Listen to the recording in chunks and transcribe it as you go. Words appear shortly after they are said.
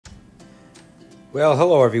Well,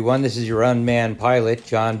 hello everyone. This is your unmanned pilot,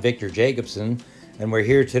 John Victor Jacobson, and we're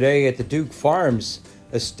here today at the Duke Farms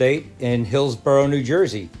estate in Hillsborough, New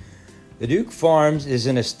Jersey. The Duke Farms is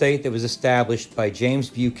an estate that was established by James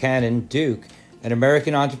Buchanan Duke, an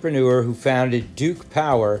American entrepreneur who founded Duke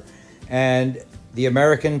Power and the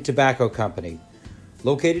American Tobacco Company.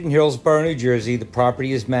 Located in Hillsborough, New Jersey, the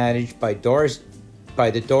property is managed by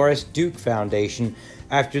the Doris Duke Foundation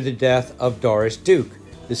after the death of Doris Duke,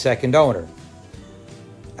 the second owner.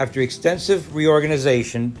 After extensive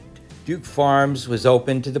reorganization, Duke Farms was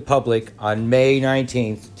opened to the public on May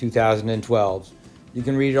 19th, 2012. You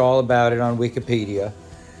can read all about it on Wikipedia.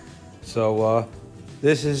 So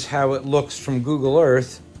this is how it looks from Google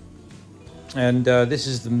Earth. And this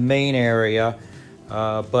is the main area,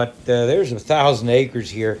 but there's 1,000 acres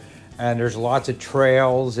here, and there's lots of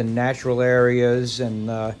trails and natural areas,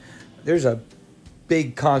 and there's a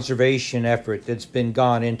big conservation effort that's been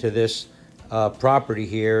gone into this property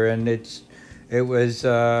here, and it was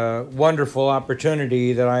a wonderful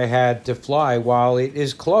opportunity that I had to fly while it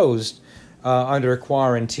is closed under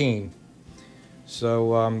quarantine.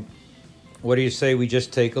 So what do you say we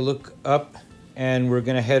just take a look up, and we're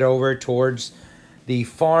going to head over towards the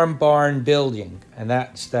Farm Barn building, and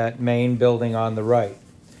that's that main building on the right.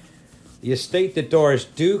 The estate that Doris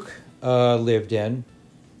Duke lived in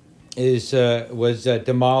was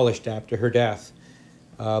demolished after her death.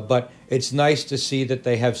 But it's nice to see that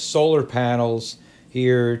they have solar panels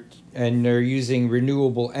here, and they're using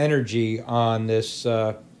renewable energy on this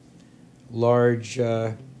large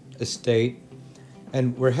estate.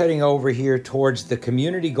 And we're heading over here towards the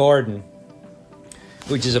community garden,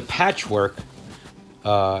 which is a patchwork,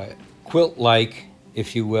 quilt-like,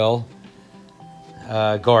 if you will,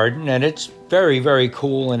 garden. And it's very, very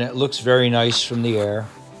cool, and it looks very nice from the air.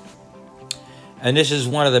 And this is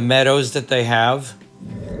one of the meadows that they have.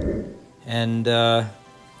 And all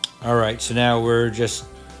right, so now we're just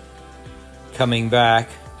coming back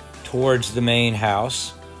towards the main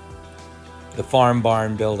house, the Farm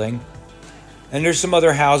Barn building. And there's some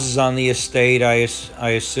other houses on the estate, I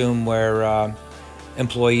assume, where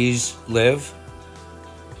employees live.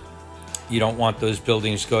 You don't want those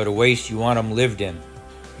buildings to go to waste. You want them lived in.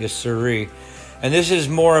 Yes, sirree. And this is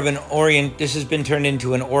more of this has been turned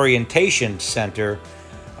into an orientation center,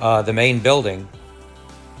 the main building.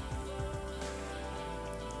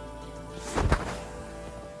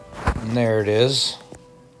 And there it is.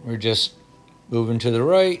 We're just moving to the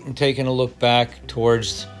right and taking a look back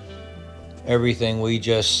towards everything we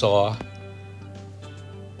just saw.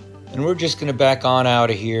 And we're just going to back on out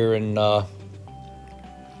of here, and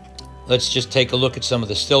let's just take a look at some of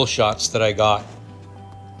the still shots that I got.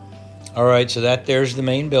 All right, so there's the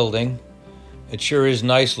main building. It sure is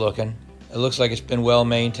nice looking. It looks like it's been well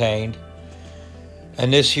maintained.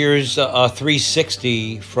 And this here's a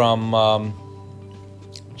 360 from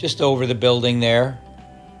just over the building there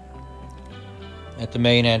at the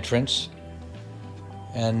main entrance.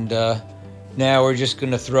 And now we're just going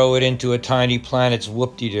to throw it into a tiny planet's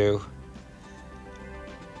whoop-de-doo.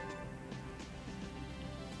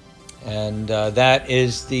 And that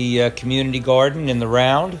is the community garden in the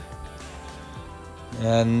round.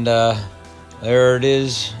 And there it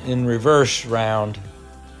is in reverse round.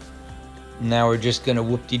 Now we're just going to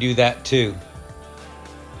whoop-de-doo that too.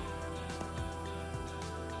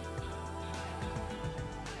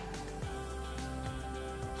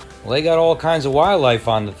 Well, they got all kinds of wildlife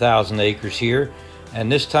on the 1,000 acres here,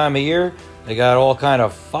 and this time of year they got all kind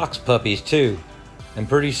of fox puppies too, and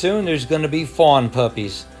pretty soon there's going to be fawn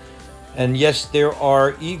puppies. And yes, there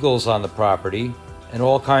are eagles on the property and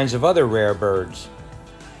all kinds of other rare birds.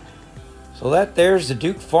 So there's the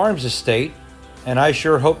Duke Farms estate, and I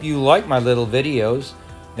sure hope you like my little videos.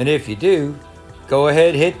 And if you do, go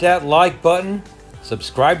ahead, hit that like button,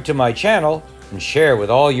 subscribe to my channel, and share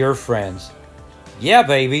with all your friends. Yeah,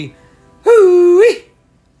 baby. Hoo-wee!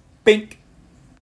 Bink!